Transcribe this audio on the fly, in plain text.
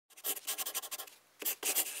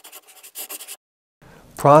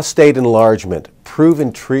Prostate enlargement,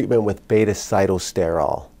 proven treatment with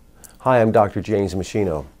Beta-Sitosterol. Hi, I'm Dr. James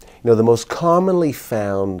Machino. The most commonly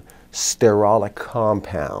found sterolic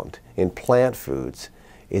compound in plant foods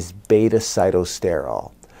is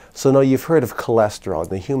Beta-Sitosterol. So now you've heard of cholesterol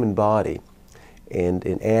in the human body, and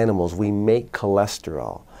in animals we make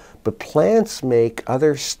cholesterol. But plants make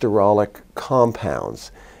other sterolic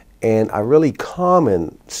compounds, and a really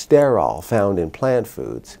common sterol found in plant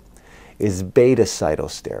foods is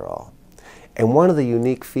Beta-Sitosterol. And one of the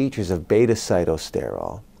unique features of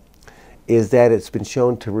Beta-Sitosterol is that it's been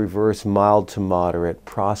shown to reverse mild to moderate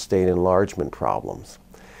prostate enlargement problems.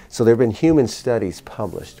 So there have been human studies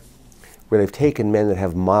published where they've taken men that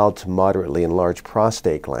have mild to moderately enlarged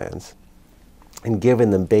prostate glands and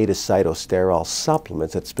given them Beta-Sitosterol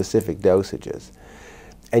supplements at specific dosages.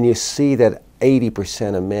 And you see that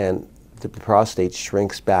 80% of men, the prostate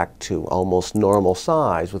shrinks back to almost normal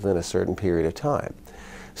size within a certain period of time.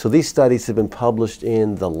 So these studies have been published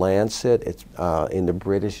in The Lancet, it's in the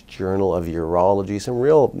British Journal of Urology. Some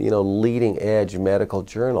real, leading edge medical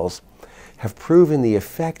journals have proven the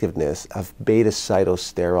effectiveness of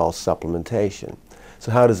Beta-Sitosterol supplementation.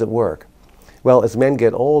 So how does it work? Well, as men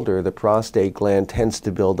get older, the prostate gland tends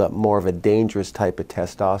to build up more of a dangerous type of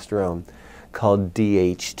testosterone called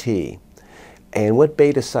DHT. And what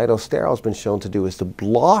Beta-Sitosterol has been shown to do is to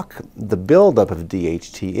block the buildup of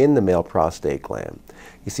DHT in the male prostate gland.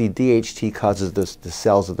 You see, DHT causes the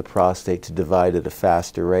cells of the prostate to divide at a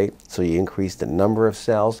faster rate, so you increase the number of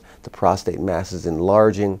cells, the prostate mass is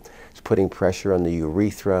enlarging, it's putting pressure on the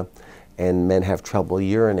urethra, and men have trouble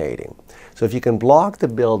urinating. So if you can block the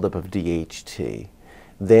buildup of DHT,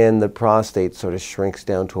 then the prostate sort of shrinks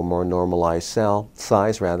down to a more normalized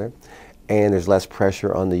size, and there's less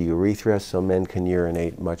pressure on the urethra, so men can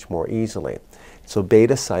urinate much more easily. So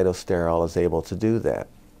Beta-Sitosterol is able to do that.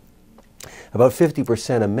 About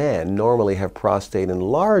 50% of men normally have prostate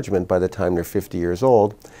enlargement by the time they're 50 years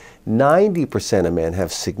old. 90% of men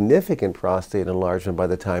have significant prostate enlargement by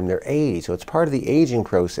the time they're 80, so it's part of the aging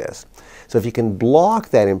process. So if you can block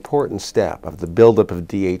that important step of the buildup of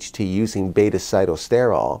DHT using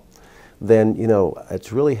Beta-Sitosterol, then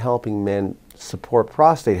it's really helping men support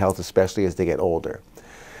prostate health, especially as they get older.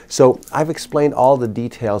 So I've explained all the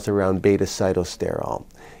details around Beta-Sitosterol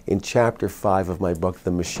in Chapter 5 of my book,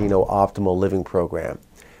 The Machino Optimal Living Program,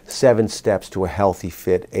 7 Steps to a Healthy,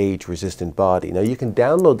 Fit, Age-Resistant Body. Now you can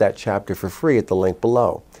download that chapter for free at the link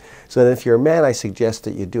below. So then if you're a man, I suggest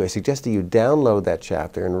that you download that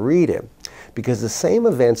chapter and read it, because the same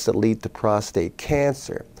events that lead to prostate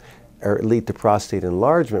cancer, or lead to prostate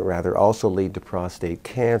enlargement rather, also lead to prostate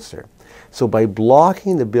cancer. So by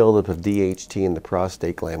blocking the buildup of DHT in the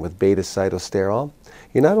prostate gland with Beta-Sitosterol,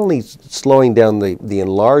 you're not only slowing down the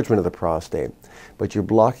enlargement of the prostate, but you're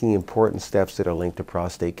blocking important steps that are linked to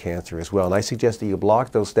prostate cancer as well. And I suggest that you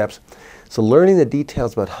block those steps. So learning the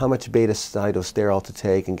details about how much Beta-Sitosterol to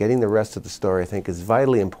take and getting the rest of the story, I think, is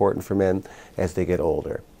vitally important for men as they get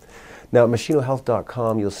older. Now, at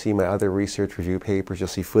machinohealth.com, you'll see my other research review papers. You'll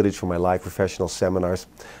see footage from my live professional seminars,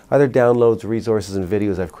 other downloads, resources, and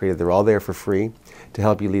videos I've created. They're all there for free to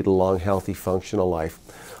help you lead a long, healthy, functional life.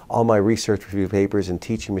 All my research review papers and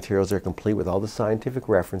teaching materials are complete with all the scientific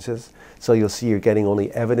references, so you'll see you're getting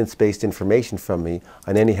only evidence-based information from me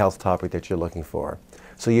on any health topic that you're looking for.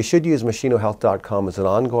 So you should use machinohealth.com as an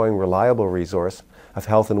ongoing, reliable resource of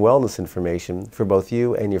health and wellness information for both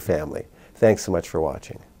you and your family. Thanks so much for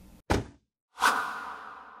watching.